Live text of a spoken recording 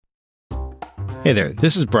Hey there,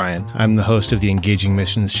 this is Brian. I'm the host of the Engaging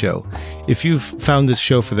Missions Show. If you've found this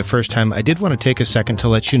show for the first time, I did want to take a second to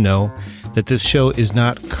let you know that this show is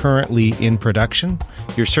not currently in production.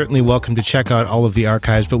 You're certainly welcome to check out all of the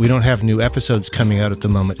archives, but we don't have new episodes coming out at the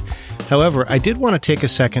moment. However, I did want to take a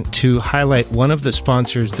second to highlight one of the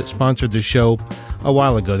sponsors that sponsored the show a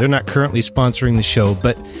while ago. They're not currently sponsoring the show,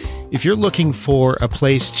 but if you're looking for a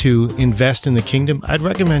place to invest in the kingdom, I'd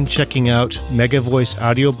recommend checking out Megavoice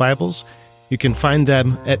Audio Bibles. You can find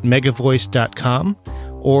them at megavoice.com,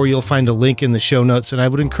 or you'll find a link in the show notes, and I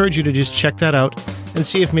would encourage you to just check that out and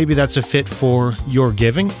see if maybe that's a fit for your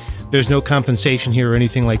giving. There's no compensation here or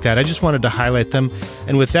anything like that. I just wanted to highlight them,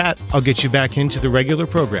 and with that, I'll get you back into the regular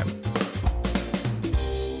program.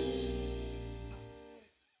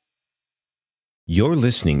 You're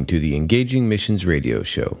listening to the Engaging Missions Radio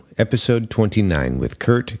Show, Episode 29 with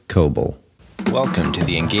Kurt Coble. Welcome to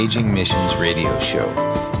the Engaging Missions Radio Show.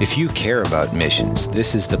 If you care about missions,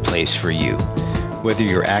 this is the place for you. Whether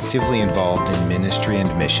you're actively involved in ministry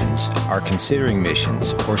and missions, are considering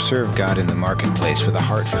missions, or serve God in the marketplace with a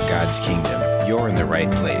heart for God's kingdom, you're in the right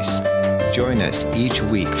place. Join us each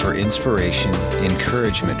week for inspiration,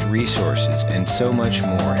 encouragement, resources, and so much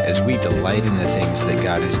more as we delight in the things that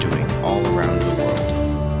God is doing all around the world.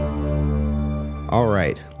 All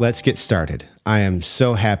right, let's get started. I am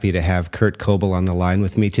so happy to have Kurt Coble on the line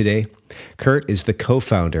with me today. Kurt is the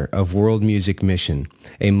co-founder of World Music Mission,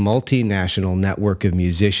 a multinational network of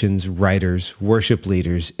musicians, writers, worship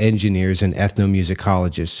leaders, engineers, and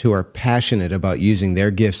ethnomusicologists who are passionate about using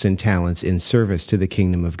their gifts and talents in service to the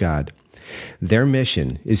kingdom of God. Their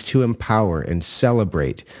mission is to empower and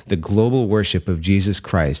celebrate the global worship of Jesus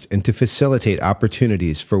Christ and to facilitate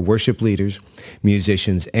opportunities for worship leaders,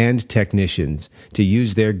 musicians, and technicians to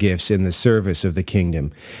use their gifts in the service of the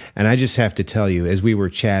kingdom. And I just have to tell you, as we were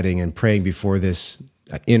chatting and praying before this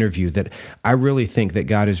interview, that I really think that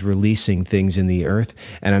God is releasing things in the earth,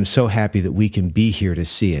 and I'm so happy that we can be here to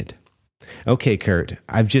see it. Okay, Kurt,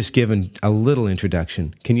 I've just given a little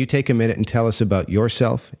introduction. Can you take a minute and tell us about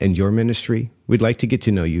yourself and your ministry? We'd like to get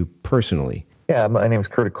to know you personally. Yeah, my name is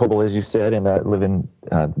Kurt Coble, as you said, and I live in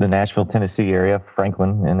the Nashville, Tennessee area,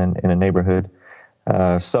 Franklin, in a neighborhood,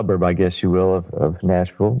 suburb, I guess you will, of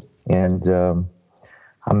Nashville. And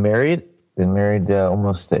I'm married, been married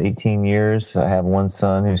almost 18 years. I have one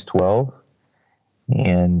son who's 12.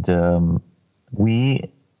 And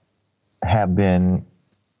we have been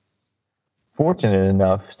fortunate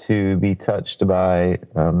enough to be touched by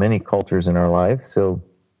many cultures in our life. So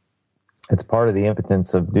it's part of the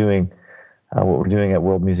impotence of doing what we're doing at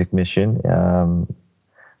World Music Mission.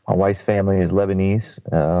 My wife's family is Lebanese,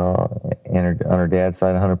 and on her dad's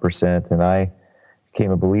side 100%, and I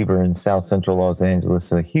became a believer in South Central Los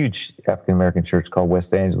Angeles, a huge African-American church called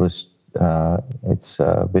West Angeles. It's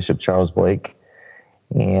Bishop Charles Blake.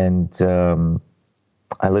 And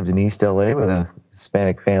I lived in East LA with a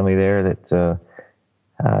Hispanic family there that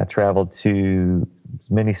traveled to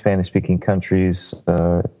many Spanish-speaking countries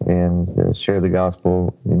and shared the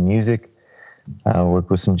gospel in music.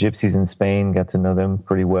 Worked with some gypsies in Spain, got to know them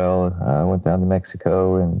pretty well. Went down to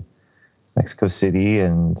Mexico and Mexico City,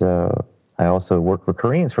 and I also worked for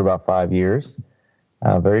Koreans for about 5 years,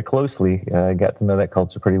 very closely. Got to know that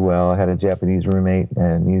culture pretty well. I had a Japanese roommate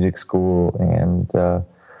in music school, and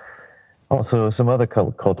also some other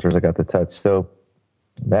cultures I got to touch. So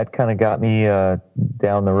that kind of got me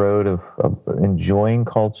down the road of enjoying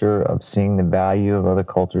culture, of seeing the value of other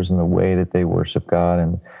cultures and the way that they worship God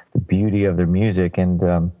and the beauty of their music.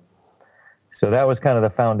 And so that was kind of the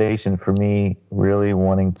foundation for me, really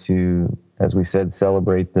wanting to, as we said,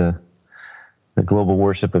 celebrate the global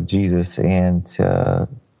worship of Jesus. And so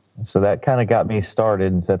that kind of got me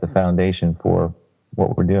started and set the foundation for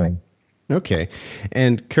what we're doing. Okay.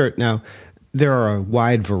 And Kurt, now, there are a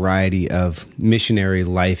wide variety of missionary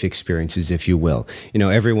life experiences, if you will. You know,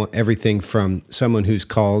 everything from someone who's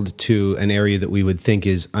called to an area that we would think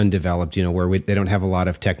is undeveloped, you know, where they don't have a lot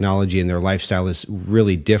of technology and their lifestyle is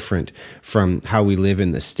really different from how we live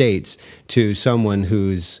in the States, to someone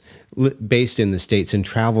who's based in the States and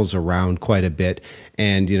travels around quite a bit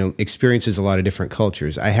and, you know, experiences a lot of different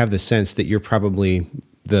cultures. I have the sense that you're probably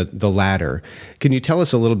the latter. Can you tell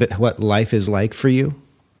us a little bit what life is like for you?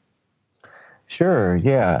 Sure.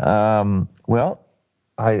 Yeah. Well,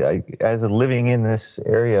 I as a living in this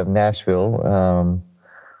area of Nashville,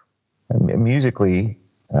 musically,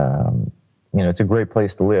 it's a great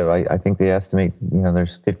place to live. I think they estimate,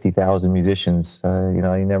 there's 50,000 musicians. You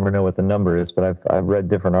never know what the number is, but I've read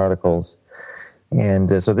different articles.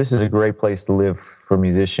 And so this is a great place to live for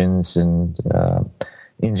musicians and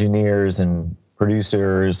engineers and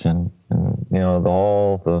producers and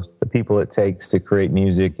all the people it takes to create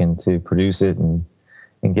music and to produce it and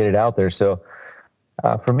get it out there. So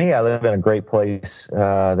for me, I live in a great place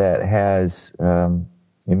that has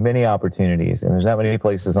many opportunities, and there's not many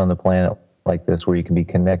places on the planet like this where you can be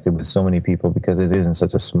connected with so many people because it is in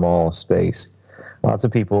such a small space. Lots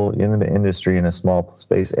of people in the industry in a small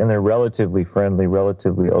space, and they're relatively friendly,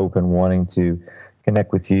 relatively open, wanting to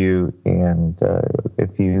connect with you. And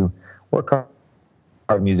if you work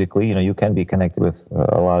hard musically, you can be connected with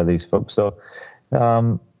a lot of these folks. So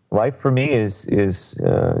life for me is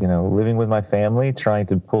living with my family, trying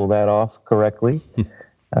to pull that off correctly.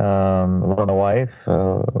 Love my wife,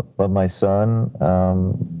 love my son.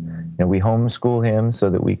 We homeschool him so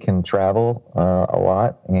that we can travel a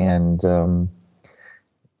lot and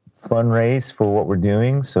fundraise for what we're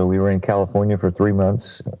doing. So we were in California for 3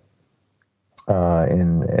 months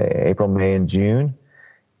in April, May, and June.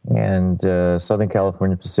 And Southern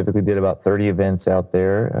California specifically did about 30 events out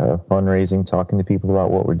there, fundraising, talking to people about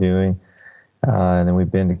what we're doing. And then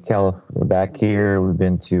we've been to back here. We've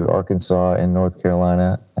been to Arkansas and North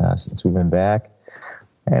Carolina since we've been back.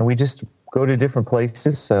 And we just go to different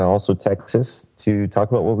places, also Texas, to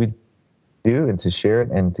talk about what we do and to share it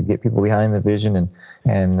and to get people behind the vision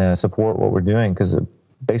and support what we're doing, because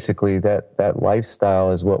basically that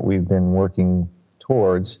lifestyle is what we've been working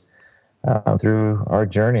towards through our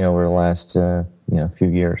journey over the last few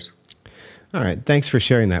years. All right. Thanks for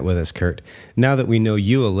sharing that with us, Kurt. Now that we know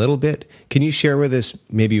you a little bit, can you share with us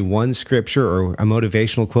maybe one scripture or a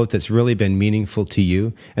motivational quote that's really been meaningful to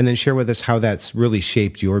you, and then share with us how that's really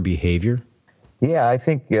shaped your behavior? Yeah, I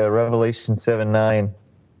think Revelation 7:9,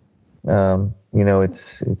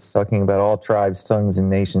 it's talking about all tribes, tongues, and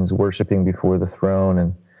nations worshiping before the throne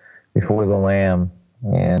and before the Lamb.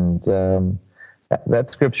 And that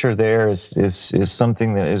scripture there is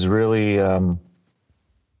something that is really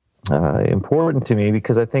important to me,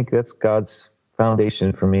 because I think that's God's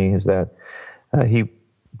foundation for me, is that he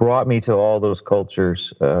brought me to all those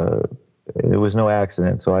cultures. It was no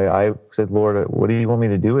accident. So I said, Lord, what do you want me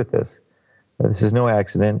to do with this? This is no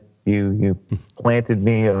accident. You planted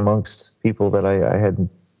me amongst people that I had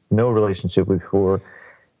no relationship with before,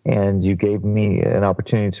 and you gave me an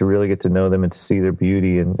opportunity to really get to know them and to see their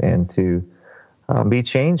beauty and to be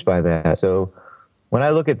changed by that. So when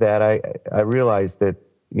I look at that, I realize that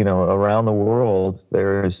around the world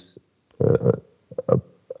there's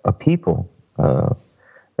a people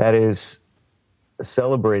that is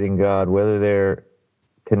celebrating God, whether they're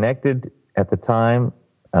connected at the time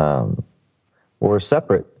or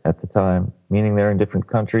separate at the time, meaning they're in different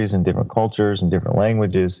countries and different cultures and different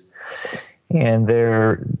languages, and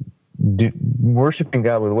they're worshiping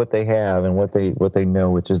God with what they have and what they know,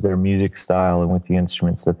 which is their music style and with the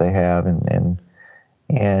instruments that they have,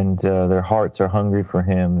 and their hearts are hungry for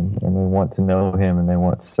Him, and they want to know Him, and they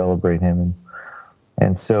want to celebrate Him,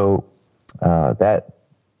 and so that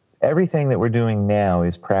everything that we're doing now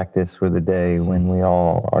is practice for the day when we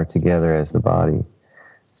all are together as the body.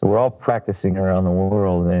 So we're all practicing around the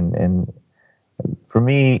world, and for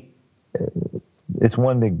me, it's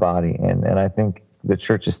one big body, and I think the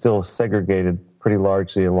church is still segregated pretty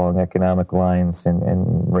largely along economic lines and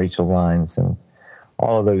racial lines and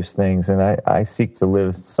all of those things. And I seek to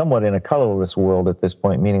live somewhat in a colorless world at this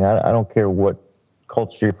point, meaning I don't care what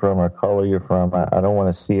culture you're from or color you're from. I don't want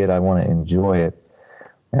to see it. I want to enjoy it.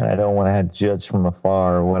 And I don't want to have judged from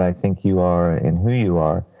afar what I think you are and who you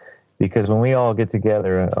are. Because when we all get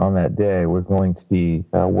together on that day, we're going to be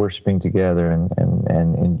worshiping together and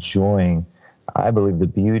enjoying, I believe, the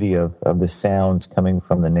beauty of the sounds coming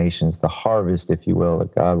from the nations, the harvest, if you will,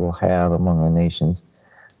 that God will have among the nations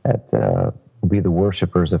that will be the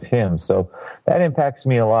worshipers of Him. So that impacts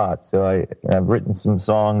me a lot. So I've written some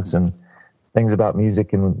songs and things about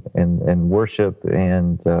music and worship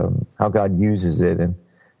and how God uses it. And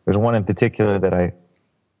there's one in particular that I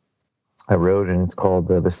wrote, and it's called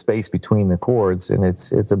The Space Between the Chords, and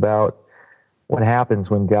it's about what happens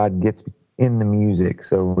when God gets in the music.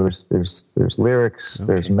 So there's lyrics, okay,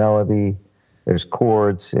 there's melody, there's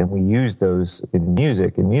chords, and we use those in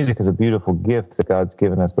music. And music is a beautiful gift that God's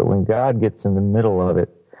given us, but when God gets in the middle of it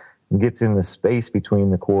and gets in the space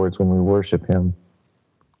between the chords when we worship Him,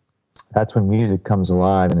 that's when music comes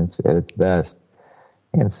alive and it's at its best.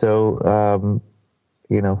 And so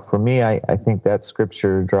for me, I think that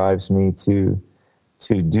scripture drives me to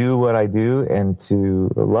do what I do and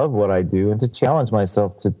to love what I do and to challenge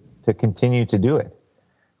myself to continue to do it.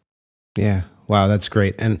 Yeah. Wow, that's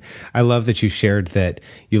great. And I love that you shared that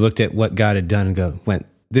you looked at what God had done and went,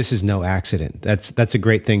 this is no accident. That's a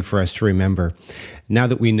great thing for us to remember. Now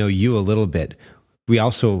that we know you a little bit, we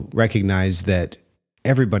also recognize that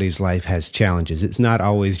everybody's life has challenges. It's not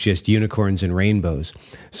always just unicorns and rainbows.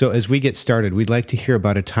 So as we get started, we'd like to hear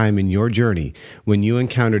about a time in your journey when you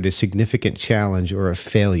encountered a significant challenge or a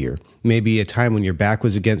failure. Maybe a time when your back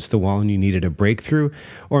was against the wall and you needed a breakthrough,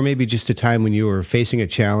 or maybe just a time when you were facing a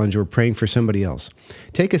challenge or praying for somebody else.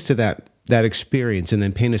 Take us to that experience and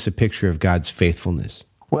then paint us a picture of God's faithfulness.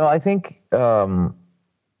 Well, I think, for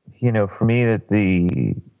me, that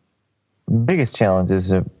the biggest challenges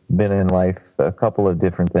have been in life a couple of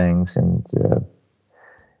different things. And,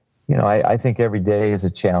 I think every day is a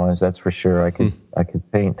challenge. That's for sure. I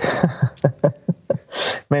could paint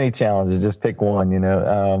many challenges. Just pick one,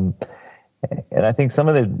 and I think some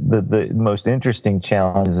of the most interesting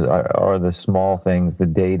challenges are the small things, the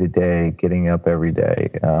day-to-day, getting up every day,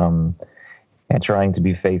 and trying to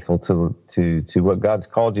be faithful to what God's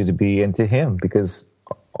called you to be and to Him, because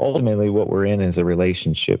ultimately what we're in is a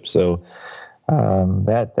relationship. So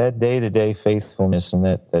that day-to-day faithfulness and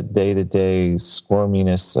that day-to-day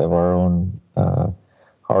squirminess of our own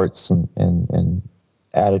hearts and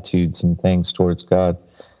attitudes and things towards God,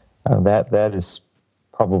 that is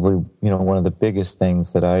probably one of the biggest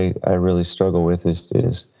things that I really struggle with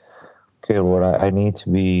is okay, Lord, I need to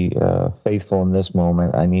be faithful in this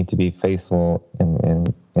moment. I need to be faithful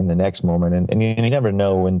in the next moment, and you never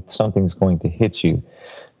know when something's going to hit you.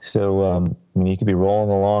 So you could be rolling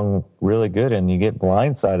along really good, and you get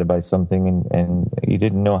blindsided by something, and you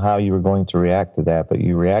didn't know how you were going to react to that, but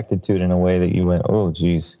you reacted to it in a way that you went, "Oh,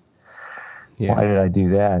 geez, why did I do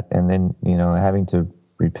that?" And then having to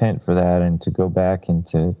repent for that and to go back and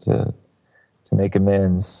to make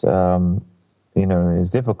amends, is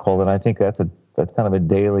difficult. And I think that's kind of a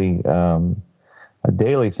daily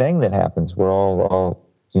thing that happens. We're all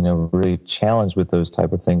really challenged with those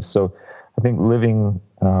type of things. So I think living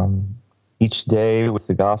each day with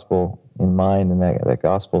the gospel in mind, and that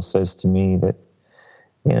gospel says to me that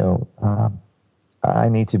I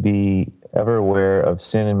need to be ever aware of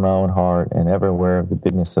sin in my own heart and ever aware of the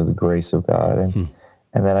bigness of the grace of God, and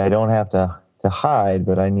that I don't have to hide,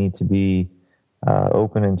 but I need to be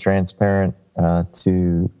open and transparent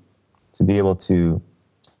to be able to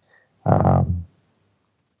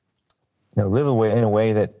live in a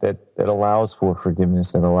way that allows for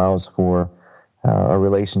forgiveness, that allows for a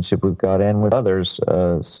relationship with God and with others,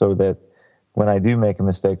 so that when I do make a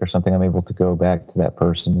mistake or something, I'm able to go back to that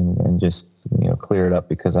person and just clear it up,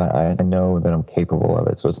 because I know that I'm capable of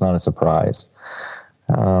it, so it's not a surprise.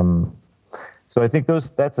 So I think that's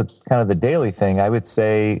kind of the daily thing. I would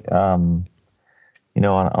say, on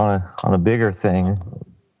a bigger thing,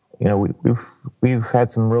 we've had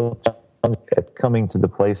some real challenges at coming to the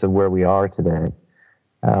place of where we are today.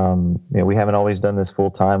 We haven't always done this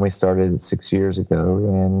full time. We started 6 years ago,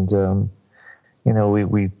 and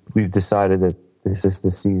we've decided that this is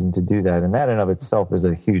the season to do that, and that in of itself is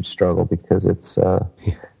a huge struggle, because it's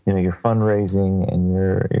you're fundraising and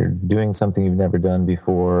you're doing something you've never done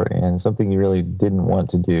before, and something you really didn't want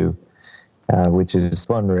to do, which is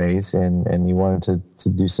fundraise, and you wanted to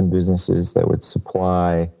do some businesses that would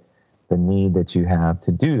supply the need that you have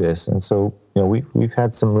to do this. And so we've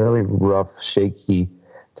had some really rough, shaky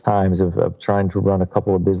times of trying to run a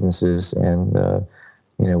couple of businesses, and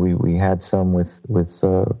we had some with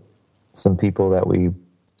some people that we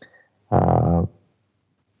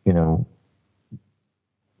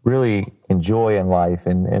really enjoy in life,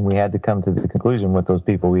 and we had to come to the conclusion with those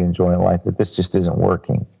people we enjoy in life that this just isn't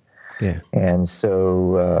working. Yeah. And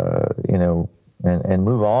so and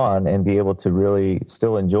move on and be able to really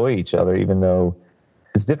still enjoy each other, even though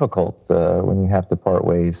it's difficult when you have to part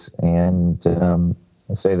ways and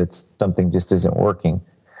say that something just isn't working.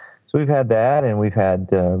 So we've had that, and we've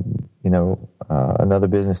had another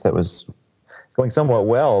business that was going somewhat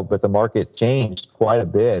well, but the market changed quite a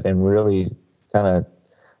bit and really kind of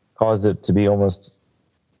caused it to be almost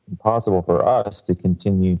impossible for us to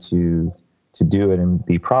continue to do it and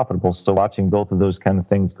be profitable. So watching both of those kind of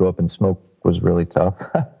things go up in smoke was really tough.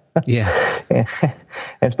 Yeah. And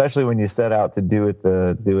especially when you set out to do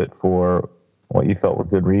it for what you felt were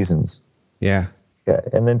good reasons. Yeah. Yeah.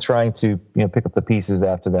 And then trying to, pick up the pieces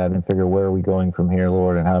after that and figure, where are we going from here,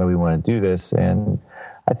 Lord, and how do we want to do this? And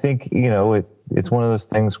I think, it's one of those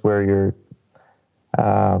things where you're,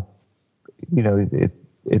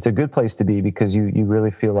 it's a good place to be, because you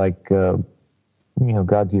really feel like, God,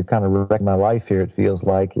 you're kind of wrecking my life here, it feels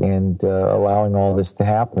like, and allowing all this to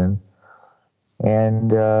happen.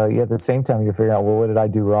 And at the same time, you're figuring out, well, what did I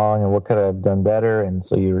do wrong, and what could I have done better? And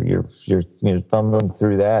so you're thumbing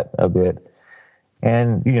through that a bit,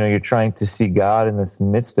 and you're trying to see God in this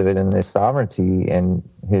midst of it, and His sovereignty and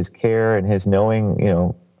His care and His knowing.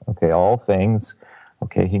 Okay, all things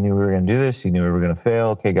okay, he knew we were going to do this. He knew we were going to fail.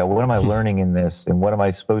 Okay, God, what am I learning in this? And what am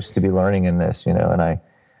I supposed to be learning in this? And I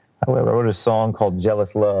wrote a song called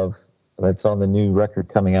Jealous Love that's on the new record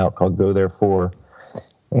coming out called Go Therefore.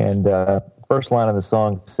 And first line of the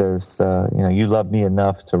song says, you love me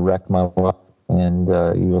enough to wreck my life, and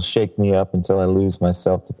you will shake me up until I lose my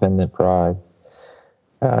self-dependent pride.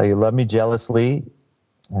 You love me jealously.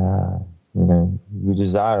 You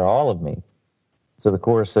desire all of me. So the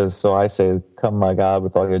chorus says, so I say, come, my God,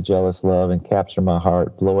 with all your jealous love and capture my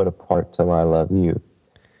heart, blow it apart till I love you.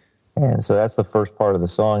 And so that's the first part of the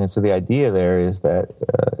song. And so the idea there is that,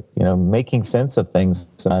 making sense of things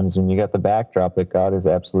sometimes when you got the backdrop that God is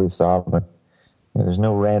absolutely sovereign. There's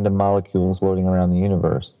no random molecules floating around the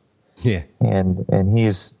universe. Yeah. And he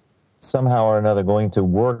is somehow or another going to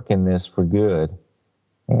work in this for good.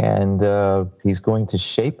 And he's going to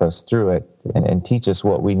shape us through it and teach us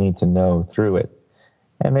what we need to know through it.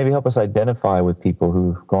 And maybe help us identify with people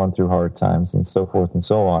who've gone through hard times and so forth and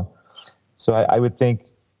so on. So I would think,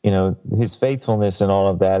 his faithfulness in all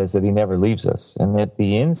of that is that he never leaves us, and that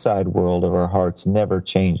the inside world of our hearts never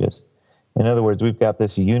changes. In other words, we've got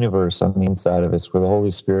this universe on the inside of us where the Holy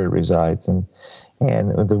Spirit resides, and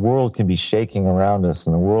the world can be shaking around us,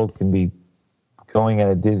 and the world can be going at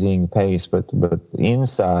a dizzying pace, but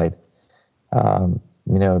inside,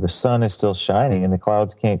 the sun is still shining and the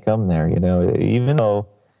clouds can't come there, even though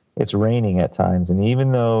it's raining at times, and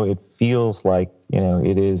even though it feels like,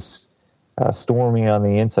 it is stormy on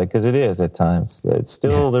the inside, because it is at times. It's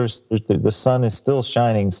still, the sun is still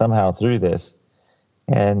shining somehow through this.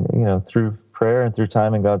 And, through prayer and through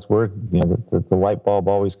time in God's Word, the light bulb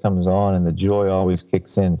always comes on and the joy always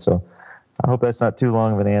kicks in. So I hope that's not too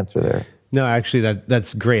long of an answer there. No, actually,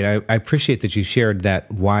 that's great. I appreciate that you shared that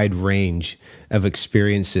wide range of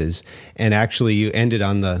experiences. And actually, you ended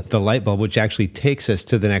on the light bulb, which actually takes us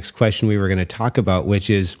to the next question we were going to talk about, which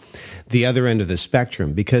is the other end of the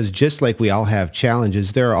spectrum. Because just like we all have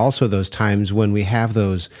challenges, there are also those times when we have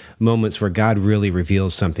those moments where God really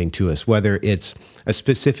reveals something to us, whether it's a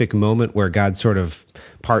specific moment where God sort of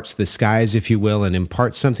parts the skies, if you will, and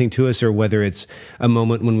imparts something to us, or whether it's a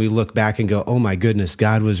moment when we look back and go, oh my goodness,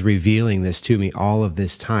 God was revealing this to me all of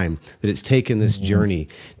this time, that it's taken this journey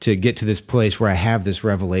to get to this place where I have this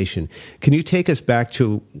revelation. Can you take us back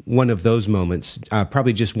to one of those moments,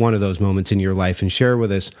 probably just one of those moments in your life, and share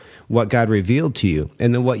with us what God revealed to you,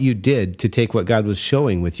 and then what you did to take what God was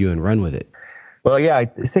showing with you and run with it? Well, yeah,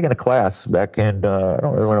 I was taking a class back in, I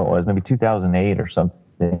don't remember when it was, maybe 2008 or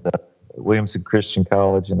something, Williamson Christian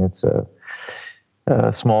College, and it's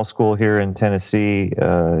a small school here in Tennessee,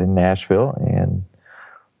 in Nashville. And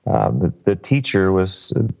the teacher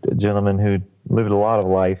was a gentleman who lived a lot of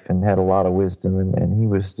life and had a lot of wisdom, and he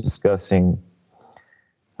was discussing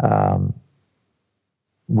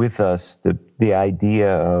with us the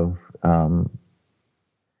idea of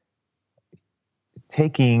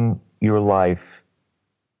taking your life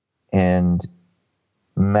and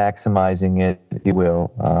maximizing it, if you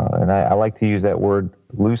will. And I like to use that word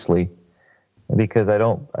loosely, because I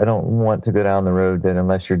don't want to go down the road that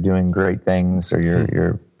unless you're doing great things or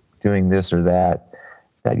you're doing this or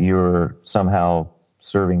that you're somehow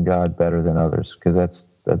serving God better than others, because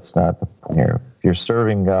that's not the point here. If you're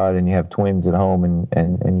serving God and you have twins at home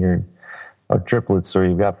and you're or triplets, or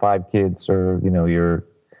you've got 5 kids, or you're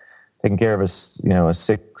taking care of a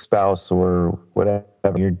sick spouse or whatever,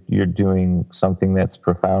 you're doing something that's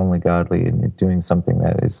profoundly godly, and you're doing something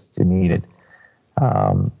that is needed.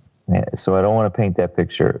 So I don't want to paint that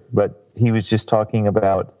picture, but he was just talking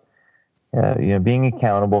about being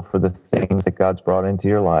accountable for the things that God's brought into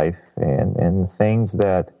your life, and the things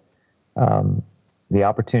that the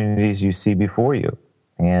opportunities you see before you.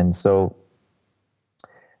 And so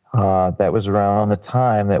that was around the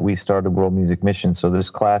time that we started World Music Mission. So this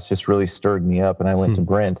class just really stirred me up, and I went to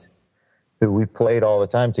Brent, who we played all the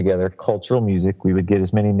time together, cultural music. We would get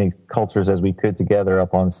as many cultures as we could together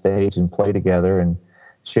up on stage and play together and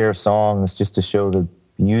share songs, just to show the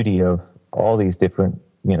beauty of all these different,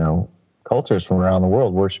 cultures from around the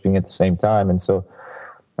world worshiping at the same time. And so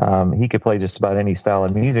he could play just about any style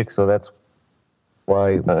of music, so that's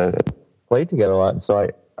why I played together a lot. And so I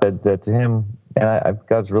said to him, and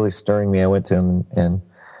God's really stirring me. I went to him and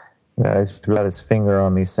he got his finger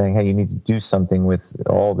on me, saying, "Hey, you need to do something with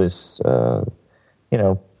all this, you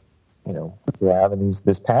have, and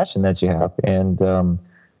this passion that you have." And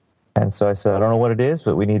so I said, "I don't know what it is,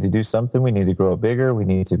 but we need to do something. We need to grow it bigger. We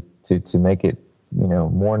need to make it,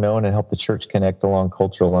 more known, and help the church connect along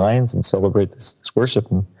cultural lines and celebrate this worship."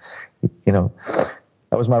 And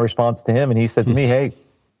that was my response to him. And he said to me, "Hey,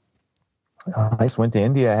 I just went to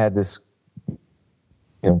India. I had this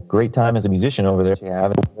great time as a musician over there. You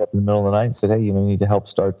have it up in the middle of the night and said, hey, you need to help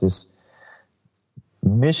start this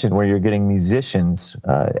mission where you're getting musicians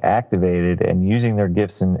activated and using their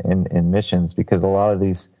gifts in missions, because a lot of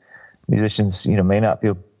these musicians, may not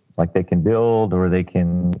feel like they can build or they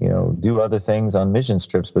can, do other things on mission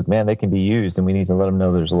trips, but man, they can be used, and we need to let them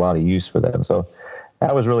know there's a lot of use for them. So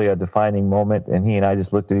that was really a defining moment. And he and I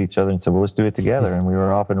just looked at each other and said, well, let's do it together. And we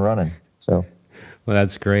were off and running. So. Well,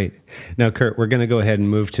 that's great. Now, Kurt, we're going to go ahead and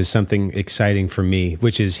move to something exciting for me,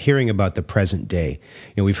 which is hearing about the present day.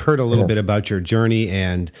 We've heard a little bit about your journey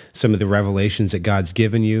and some of the revelations that God's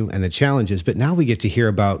given you and the challenges, but now we get to hear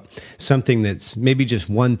about something that's maybe just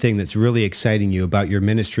one thing that's really exciting you about your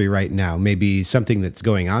ministry right now, maybe something that's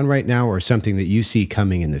going on right now or something that you see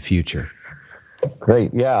coming in the future.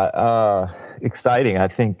 Great. Yeah. Exciting. I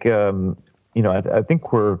think, I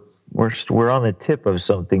think we're on the tip of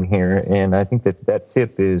something here, and I think that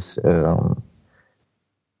tip is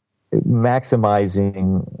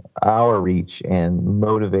maximizing our reach and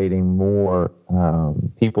motivating more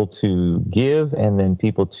people to give and then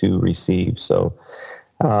people to receive. So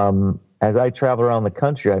as I travel around the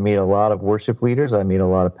country, I meet a lot of worship leaders, I meet a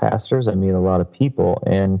lot of pastors, I meet a lot of people.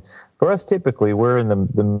 And for us, typically, we're in the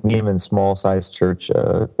medium and small size church.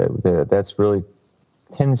 That's really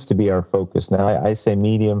tends to be our focus. Now, I say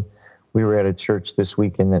medium. We were at a church this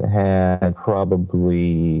weekend that had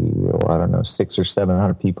probably, 600 or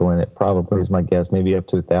 700 people in it, probably is my guess, maybe up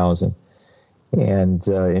to 1,000, and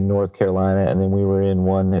in North Carolina. And then we were in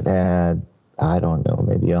one that had,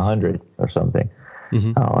 maybe 100 or something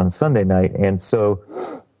on Sunday night. And so,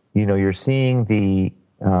 you're seeing the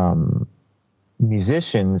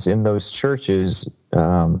musicians in those churches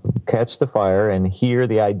catch the fire and hear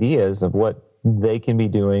the ideas of what they can be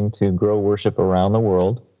doing to grow worship around the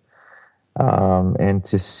world. And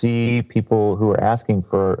to see people who are asking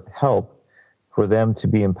for help, for them to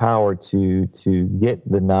be empowered to get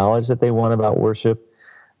the knowledge that they want about worship,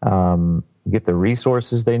 get the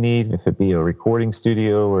resources they need, if it be a recording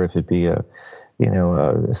studio or if it be a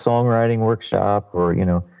songwriting workshop,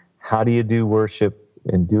 or, how do you do worship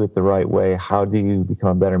and do it the right way? How do you become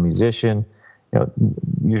a better musician?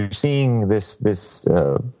 You're seeing this,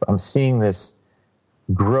 I'm seeing this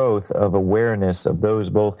growth of awareness of those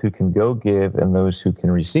both who can go give and those who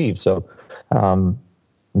can receive. So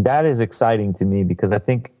that is exciting to me, because I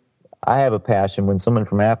think I have a passion when someone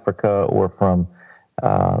from Africa or from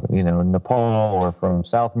Nepal or from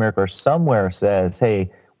South America or somewhere says,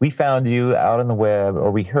 hey, we found you out on the web,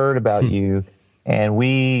 or we heard about you and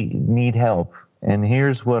we need help, and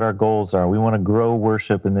here's what our goals are. We want to grow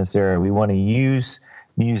worship in this area. We want to use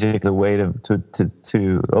music as a way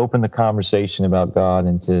to open the conversation about God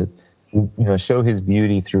and to show His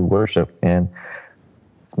beauty through worship, and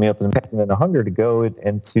me up and a hunger to go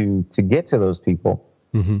and to get to those people.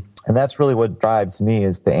 And that's really what drives me,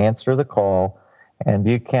 is to answer the call and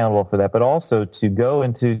be accountable for that, but also to go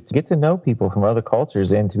and to get to know people from other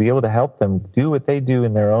cultures and to be able to help them do what they do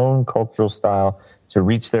in their own cultural style to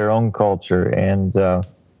reach their own culture. And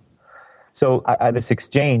so this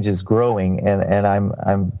exchange is growing, and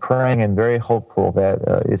I'm praying and very hopeful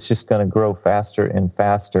that it's just going to grow faster and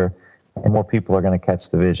faster, and more people are going to catch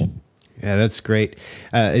the vision. Yeah, that's great.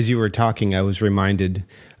 As you were talking, I was reminded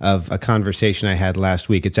of a conversation I had last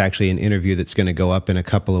week. It's actually an interview that's going to go up in a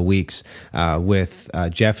couple of weeks with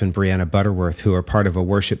Jeff and Brianna Butterworth, who are part of a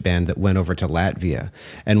worship band that went over to Latvia.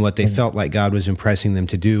 And what they felt like God was impressing them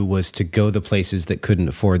to do was to go the places that couldn't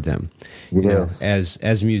afford them. Yes.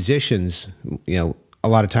 As musicians, a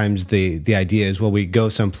lot of times the idea is, well, we go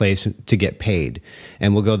someplace to get paid,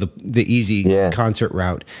 and we'll go the easy concert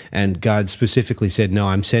route. And God specifically said, no,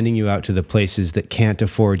 I'm sending you out to the places that can't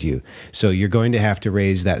afford you. So you're going to have to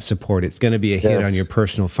raise that support. It's going to be a hit on your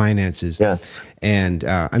personal finances. Yes. And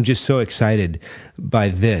I'm just so excited by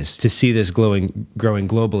this, to see this growing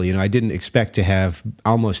globally. I didn't expect to have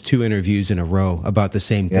almost 2 interviews in a row about the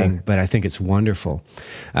same thing, but I think it's wonderful.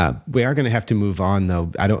 We are going to have to move on,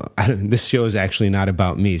 though. This show is actually not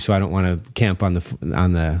about me, so I don't want to camp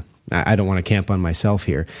I don't want to camp on myself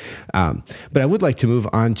here. But I would like to move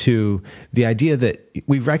on to the idea that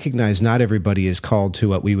we recognize not everybody is called to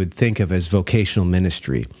what we would think of as vocational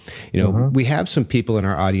ministry. We have some people in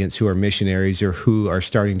our audience who are missionaries or who are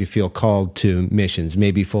starting to feel called to missions,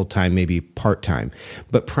 maybe full-time, maybe part-time.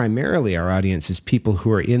 But primarily our audience is people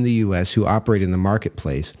who are in the U.S. who operate in the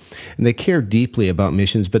marketplace, and they care deeply about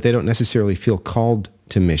missions, but they don't necessarily feel called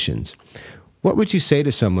to missions. What would you say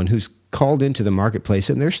to someone who's called into the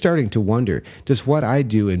marketplace and they're starting to wonder, does what I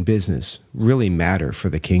do in business really matter for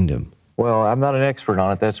the kingdom? Well, I'm not an expert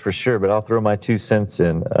on it, that's for sure, but I'll throw my 2 cents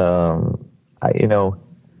in.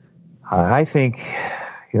 I think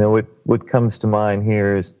what comes to mind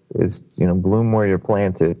here is bloom where you're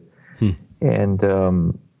planted. And,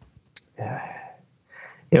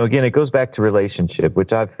 again, it goes back to relationship,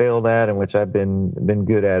 which I've failed at and which I've been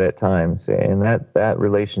good at times. And that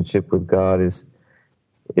relationship with God is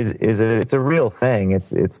it's a real thing.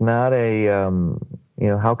 It's not a,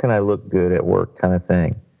 how can I look good at work kind of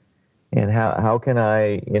thing. And how can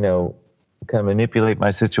I, kind of manipulate my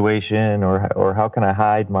situation, or how can I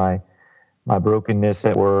hide my brokenness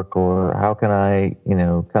at work, or how can I,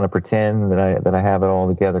 kind of pretend that I have it all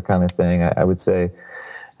together kind of thing. I would say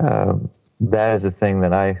that is a thing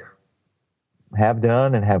that I have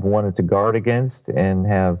done and have wanted to guard against and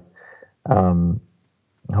have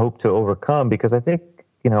hoped to overcome, because I think,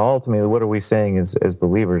 ultimately, what are we saying as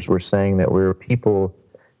believers? We're saying that we're people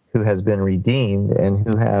who has been redeemed and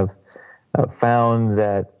who have found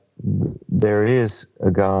that there is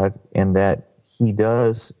a God and that he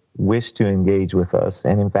does wish to engage with us.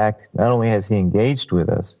 And in fact, not only has he engaged with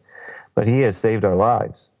us, but he has saved our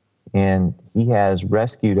lives, and he has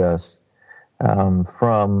rescued us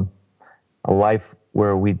from a life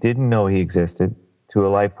where we didn't know he existed to a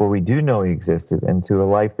life where we do know he existed, and to a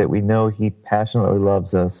life that we know he passionately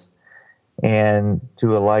loves us, and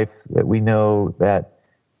to a life that we know that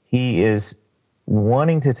he is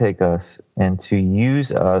wanting to take us and to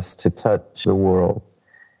use us to touch the world.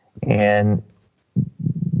 And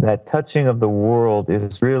that touching of the world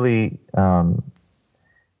is really,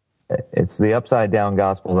 it's the upside down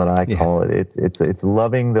gospel that I call it. It's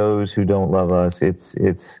loving those who don't love us. It's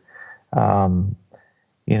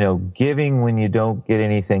giving when you don't get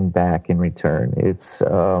anything back in return. It's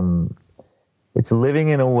living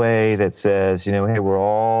in a way that says, hey, we're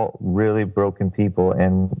all really broken people,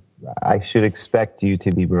 and I should expect you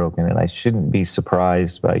to be broken, and I shouldn't be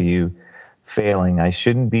surprised by you failing. I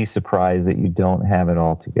shouldn't be surprised that you don't have it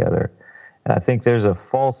all together. And I think there's a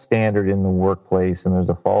false standard in the workplace, and there's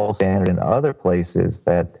a false standard in other places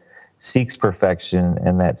that seeks perfection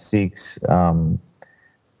and that seeks kind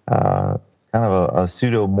of a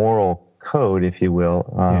pseudo-moral code, if you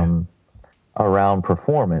will, around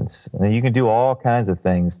performance. And you can do all kinds of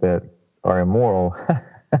things that are immoral,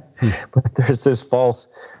 but there's this false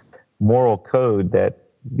moral code that,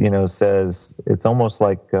 says it's almost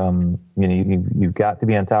like, you've got to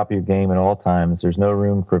be on top of your game at all times. There's no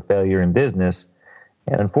room for failure in business.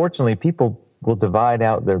 And unfortunately, people will divide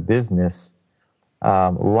out their business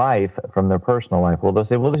life from their personal life. Well, they'll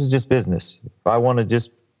say, well, this is just business. If I want to just,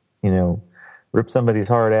 rip somebody's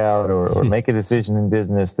heart out or make a decision in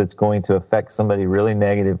business that's going to affect somebody really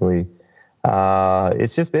negatively,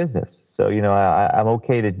 it's just business. So, I'm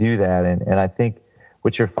okay to do that. And I think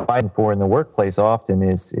what you're fighting for in the workplace often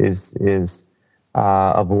is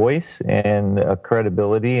a voice and a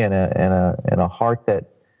credibility and a heart that,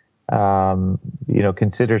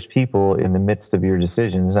 considers people in the midst of your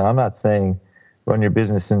decisions. Now, I'm not saying run your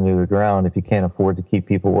business into the ground if you can't afford to keep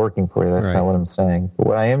people working for you. That's not what I'm saying. But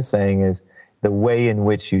what I am saying is the way in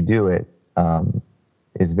which you do it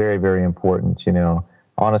is very, very important.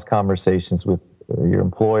 Honest conversations with your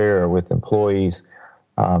employer or with employees,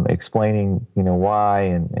 explaining, why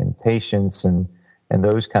and patience and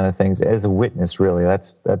those kind of things as a witness. Really,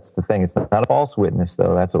 that's the thing. It's not a false witness,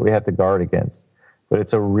 though. That's what we have to guard against. But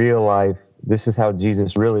it's a real life. This is how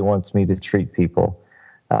Jesus really wants me to treat people.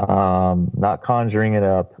 Not conjuring it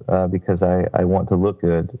up because I want to look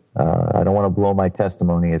good. I don't want to blow my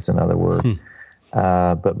testimony, is another word.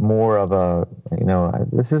 But more of a,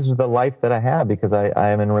 this is the life that I have because I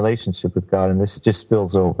am in a relationship with God, and this just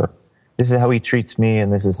spills over. This is how he treats me,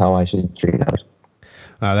 and this is how I should treat others.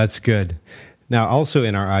 That's good. Now, also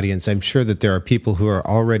in our audience, I'm sure that there are people who are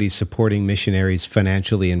already supporting missionaries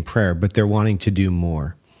financially in prayer, but they're wanting to do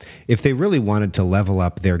more. If they really wanted to level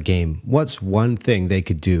up their game, what's one thing they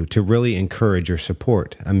could do to really encourage or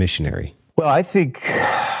support a missionary? Well, I think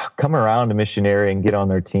come around a missionary and get on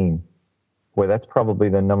their team. Boy, that's probably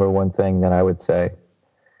the number one thing that I would say.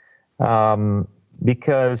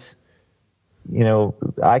 Because,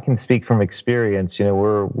 I can speak from experience.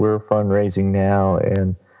 We're fundraising now,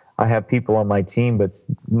 and I have people on my team, but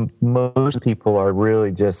most people are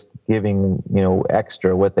really just giving,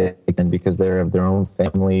 extra what they can because they have their own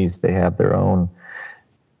families, they have their own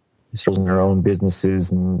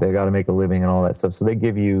businesses, and they got to make a living and all that stuff. So they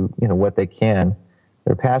give you, what they can.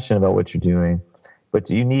 They're passionate about what you're doing,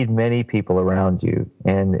 but you need many people around you,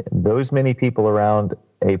 and those many people around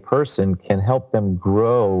a person can help them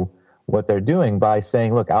grow what they're doing by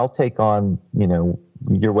saying, look, I'll take on,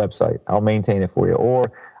 your website. I'll maintain it for you,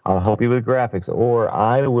 or I'll help you with graphics, or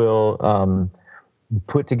I will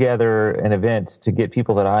put together an event to get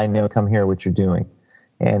people that I know come hear what you're doing.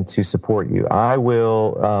 and to support you. I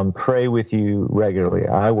will pray with you regularly.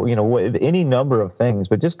 I will, any number of things,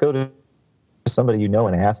 but just go to somebody you know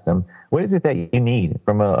and ask them, what is it that you need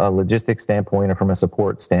from a logistics standpoint or from a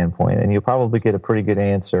support standpoint? And you'll probably get a pretty good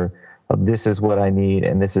answer of, this is what I need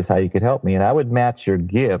and this is how you could help me. And I would match your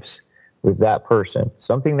gifts with that person,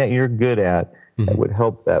 something that you're good at that would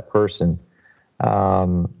help that person.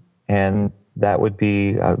 And that would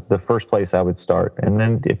be the first place I would start. And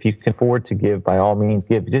then if you can afford to give, by all means,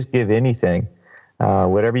 give. Just give anything.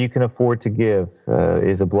 Whatever you can afford to give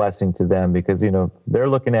is a blessing to them, because, they're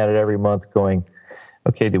looking at it every month going,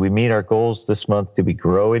 okay, did we meet our goals this month? Did we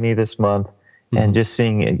grow any this month? And just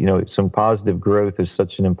seeing, some positive growth is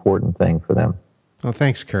such an important thing for them. Well,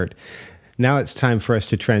 thanks, Kurt. Now it's time for us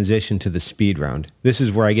to transition to the speed round. This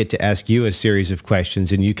is where I get to ask you a series of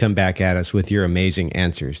questions and you come back at us with your amazing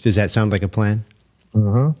answers. Does that sound like a plan?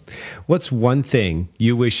 Mm-hmm. What's one thing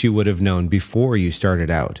you wish you would have known before you started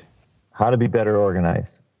out? How to be better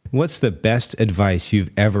organized. What's the best advice you've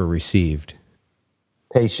ever received?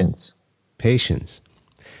 Patience. Patience.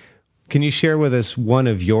 Can you share with us one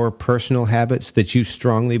of your personal habits that you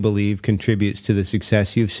strongly believe contributes to the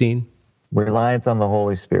success you've seen? Reliance on the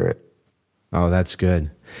Holy Spirit. Oh, that's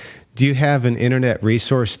good. Do you have an internet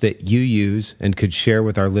resource that you use and could share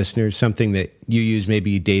with our listeners, something that you use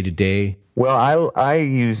maybe day to day? Well, I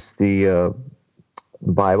use the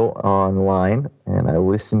Bible online, and I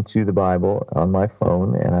listen to the Bible on my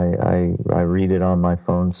phone, and I read it on my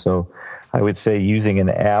phone. So I would say using an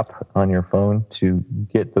app on your phone to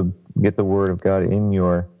get the Word of God in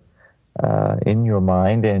your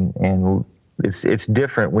mind, and it's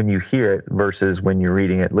different when you hear it versus when you're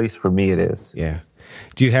reading it. At least for me, it is. Yeah.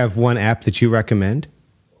 Do you have one app that you recommend?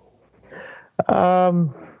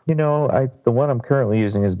 The one I'm currently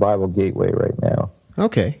using is Bible Gateway right now.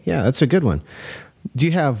 Okay. Yeah, that's a good one. Do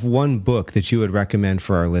you have one book that you would recommend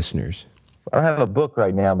for our listeners? I don't have a book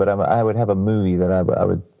right now, but I would have a movie that I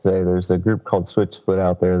would say. There's a group called Switchfoot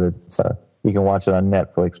out there that you can watch it on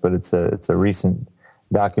Netflix, but it's a recent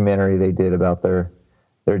documentary they did about their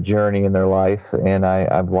journey in their life, and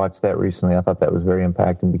I've watched that recently. I thought that was very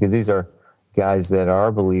impacting, because these are guys that are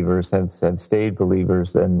believers, have stayed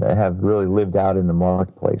believers, and have really lived out in the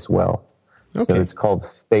marketplace well. Okay. So it's called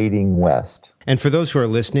Fading West. And for those who are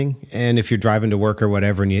listening, and if you're driving to work or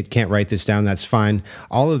whatever and you can't write this down, that's fine.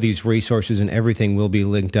 All of these resources and everything will be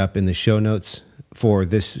linked up in the show notes for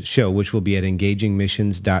this show, which will be at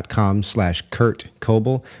engagingmissions.com/Kurt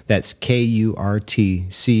Coble. That's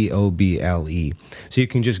KURTCOBLE. So you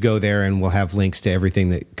can just go there and we'll have links to everything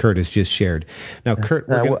that Kurt has just shared. Now, Kurt,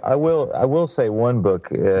 I will say one book.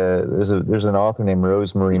 There's an author named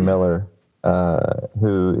Rosemary Miller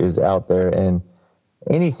who is out there, and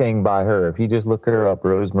anything by her, if you just look her up,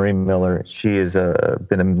 Rosemary Miller, she has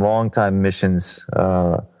been a long-time missions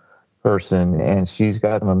person, and she's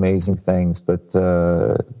got some amazing things, but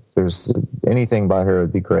there's anything by her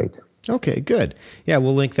would be great. Okay, good. Yeah,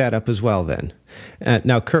 we'll link that up as well then.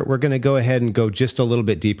 Now, Kurt, we're going to go ahead and go just a little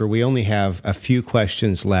bit deeper. We only have a few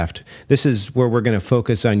questions left. This is where we're going to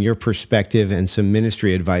focus on your perspective and some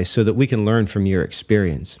ministry advice so that we can learn from your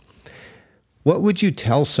experience. What would you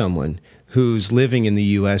tell someone who's living in the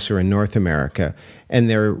U.S. or in North America, and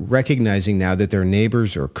they're recognizing now that their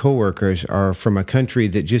neighbors or coworkers are from a country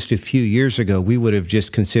that just a few years ago we would have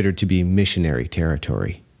just considered to be missionary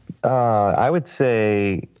territory? I would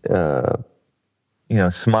say,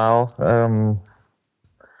 smile,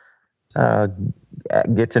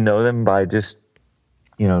 get to know them by just,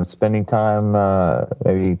 spending time,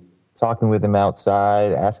 maybe talking with them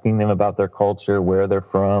outside, asking them about their culture, where they're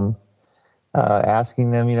from.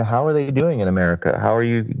 Asking them, how are they doing in America? Are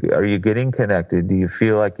you getting connected? Do you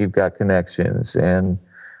feel like you've got connections? And,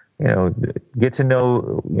 get to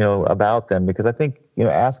know, about them, because I think,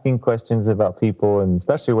 asking questions about people, and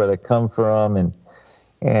especially where they come from, and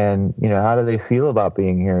how do they feel about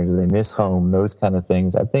being here? Do they miss home? Those kind of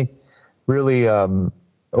things, I think, really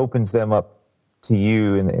opens them up to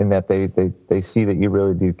you, in that they see that you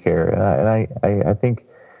really do care. And I think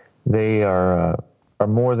they are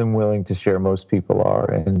more than willing to share. Most people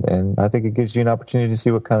are, and I think it gives you an opportunity to see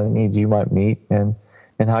what kind of needs you might meet and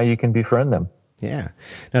how you can befriend them. Yeah.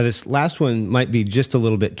 Now, this last one might be just a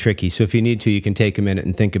little bit tricky, so if you need to, you can take a minute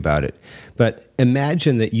and think about it. But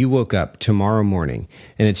imagine that you woke up tomorrow morning,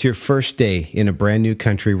 and it's your first day in a brand new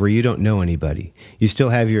country where you don't know anybody. You still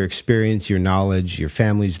have your experience, your knowledge, your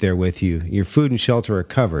family's there with you, your food and shelter are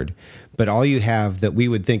covered, but all you have that we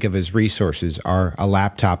would think of as resources are a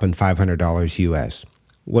laptop and $500 US.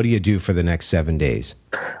 What do you do for the next 7 days?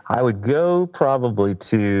 I would go probably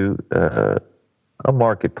to a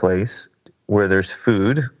marketplace where there's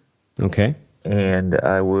food. Okay. and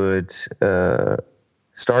I would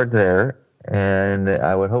start there, and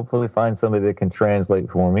I would hopefully find somebody that can translate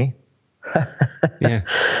for me. Yeah.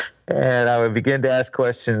 And I would begin to ask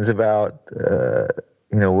questions about,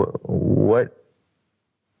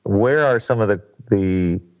 where are some of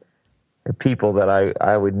the people that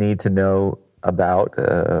I would need to know about,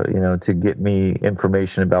 to get me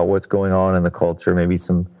information about what's going on in the culture, maybe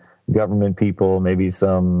some government people, maybe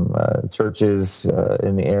some churches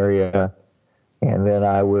in the area. And then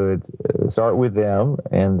I would start with them,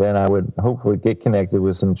 and then I would hopefully get connected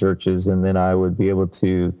with some churches, and then I would be able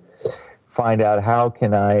to find out how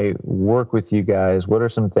can I work with you guys? What are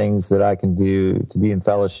some things that I can do to be in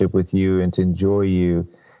fellowship with you and to enjoy you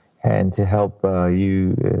and to help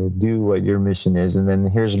you do what your mission is? And then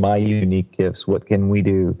here's my unique gifts. What can we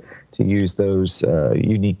do to use those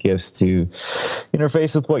unique gifts to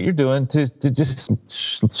interface with what you're doing to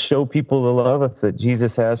just show people the love that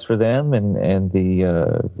Jesus has for them and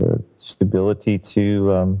the just ability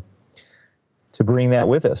to bring that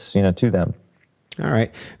with us, to them. All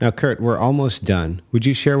right. Now, Kurt, we're almost done. Would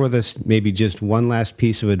you share with us maybe just one last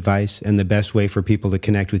piece of advice and the best way for people to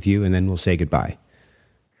connect with you, and then we'll say goodbye?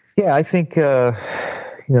 Yeah, I think,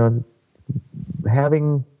 having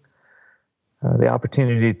the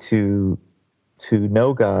opportunity to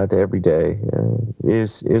know God every day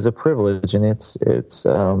is a privilege, and it's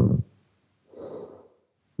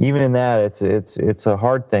even in that it's a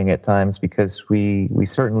hard thing at times, because we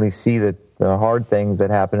certainly see that the hard things that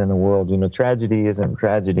happen in the world, tragedy isn't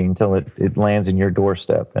tragedy until it lands in your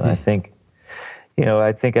doorstep. And I think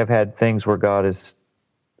I've had things where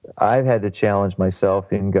I've had to challenge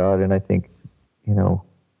myself in God, and I think,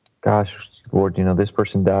 gosh, Lord, this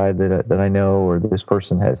person died that I know, or this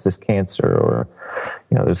person has this cancer, or,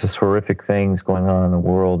 there's this horrific things going on in the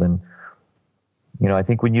world. And, I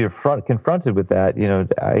think when you're confronted with that,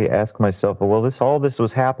 I ask myself, well, all this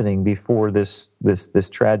was happening before this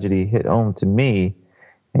tragedy hit home to me.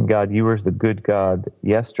 And God, you were the good God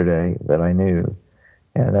yesterday that I knew,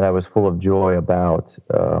 and that I was full of joy about.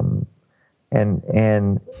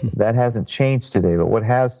 And that hasn't changed today. But what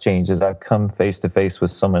has changed is I've come face to face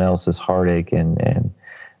with someone else's heartache, and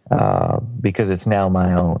because it's now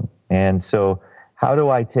my own. And so, how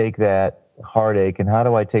do I take that heartache, and how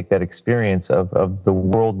do I take that experience of the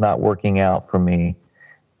world not working out for me,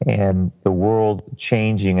 and the world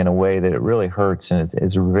changing in a way that it really hurts, and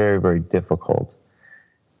it's very, very difficult?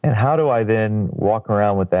 And how do I then walk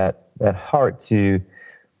around with that heart to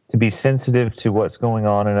be sensitive to what's going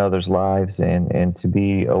on in others' lives, and to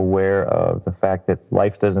be aware of the fact that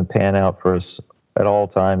life doesn't pan out for us at all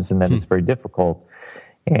times, and that it's very difficult,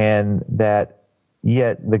 and that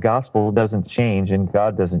yet the gospel doesn't change and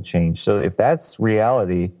God doesn't change. So if that's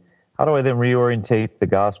reality, how do I then reorientate the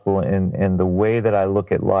gospel and the way that I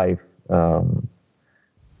look at life now,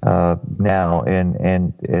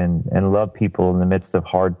 and love people in the midst of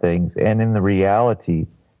hard things, and in the reality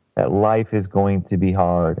that life is going to be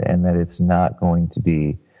hard, and that it's not going to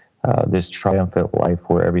be this triumphant life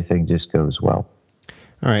where everything just goes well.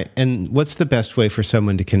 All right. And what's the best way for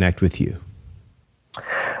someone to connect with you?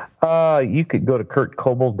 You could go to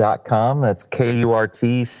KurtKoble.com. That's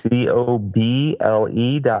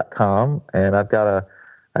KurtCoble.com. And I've got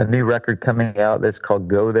a new record coming out that's called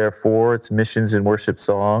Go Therefore. It's missions and worship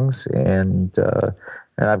songs. And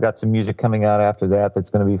I've got some music coming out after that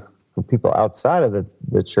that's going to be for people outside of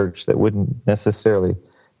the church that wouldn't necessarily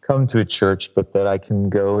come to a church, but that I can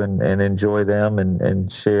go and enjoy them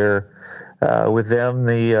and share with them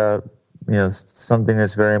the something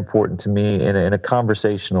that's very important to me in a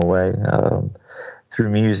conversational way through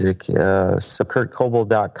music. So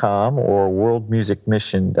KurtKoble.com or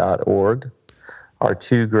worldmusicmission.org are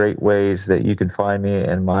two great ways that you can find me,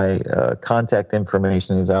 and my contact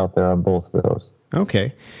information is out there on both of those.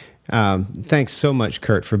 Okay. Thanks so much,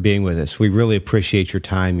 Kurt, for being with us. We really appreciate your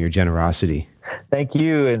time, your generosity. Thank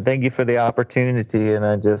you, and thank you for the opportunity. And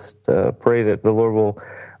I just pray that the Lord will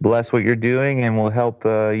bless what you're doing, and will help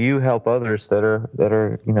you help others that are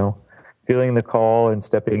feeling the call and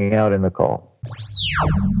stepping out in the call.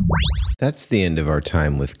 That's the end of our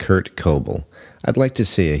time with Kurt Koble. I'd like to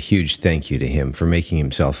say a huge thank you to him for making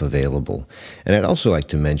himself available. And I'd also like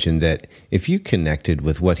to mention that if you connected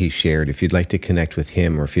with what he shared, if you'd like to connect with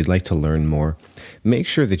him, or if you'd like to learn more, make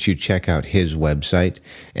sure that you check out his website,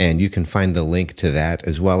 and you can find the link to that,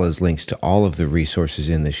 as well as links to all of the resources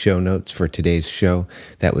in the show notes for today's show.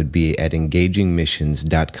 That would be at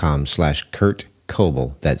engagingmissions.com/Kurt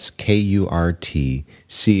Koble, that's KurtCoble,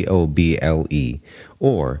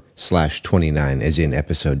 or /29, as in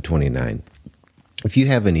episode 29. If you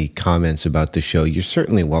have any comments about the show, you're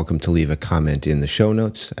certainly welcome to leave a comment in the show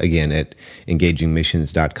notes, again, at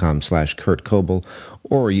engagingmissions.com/Kurt Coble,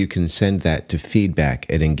 or you can send that to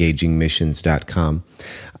feedback@engagingmissions.com.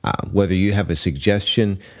 Whether you have a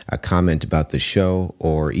suggestion, a comment about the show,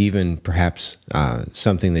 or even perhaps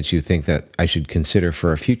something that you think that I should consider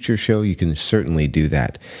for a future show, you can certainly do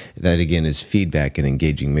that. That, again, is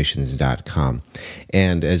feedback@engagingmissions.com.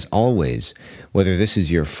 And as always, whether this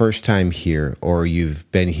is your first time here or you've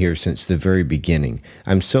been here since the very beginning,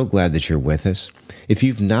 I'm so glad that you're with us. If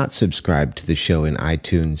you've not subscribed to the show in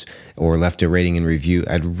iTunes or left a rating and review,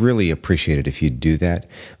 I'd really appreciate it if you'd do that.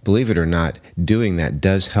 Believe it or not, doing that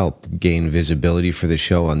does help gain visibility for the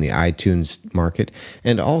show on the iTunes market,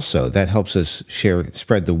 and also that helps us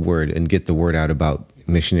spread the word and get the word out about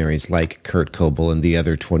missionaries like Kurt Coble and the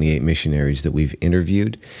other 28 missionaries that we've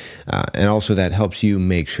interviewed. And also that helps you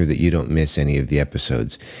make sure that you don't miss any of the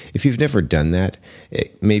episodes. If you've never done that,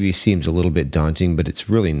 it maybe seems a little bit daunting, but it's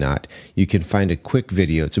really not. You can find a quick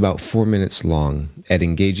video, it's about 4 minutes long, at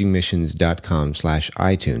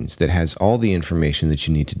engagingmissions.com/iTunes that has all the information that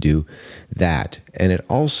you need to do that. And it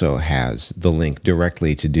also has the link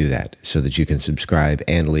directly to do that so that you can subscribe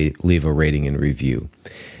and leave a rating and review.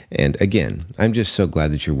 And again, I'm just so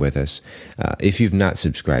glad that you're with us. If you've not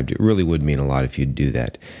subscribed, it really would mean a lot if you'd do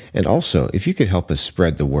that. And also, if you could help us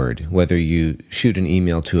spread the word, whether you shoot an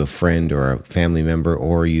email to a friend or a family member,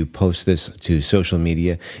 or you post this to social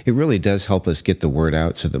media, it really does help us get the word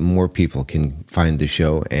out so that more people can find the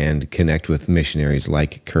show and connect with missionaries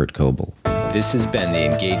like Kurt Coble. This has been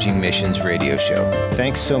the Engaging Missions Radio Show.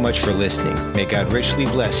 Thanks so much for listening. May God richly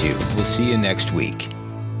bless you. We'll see you next week.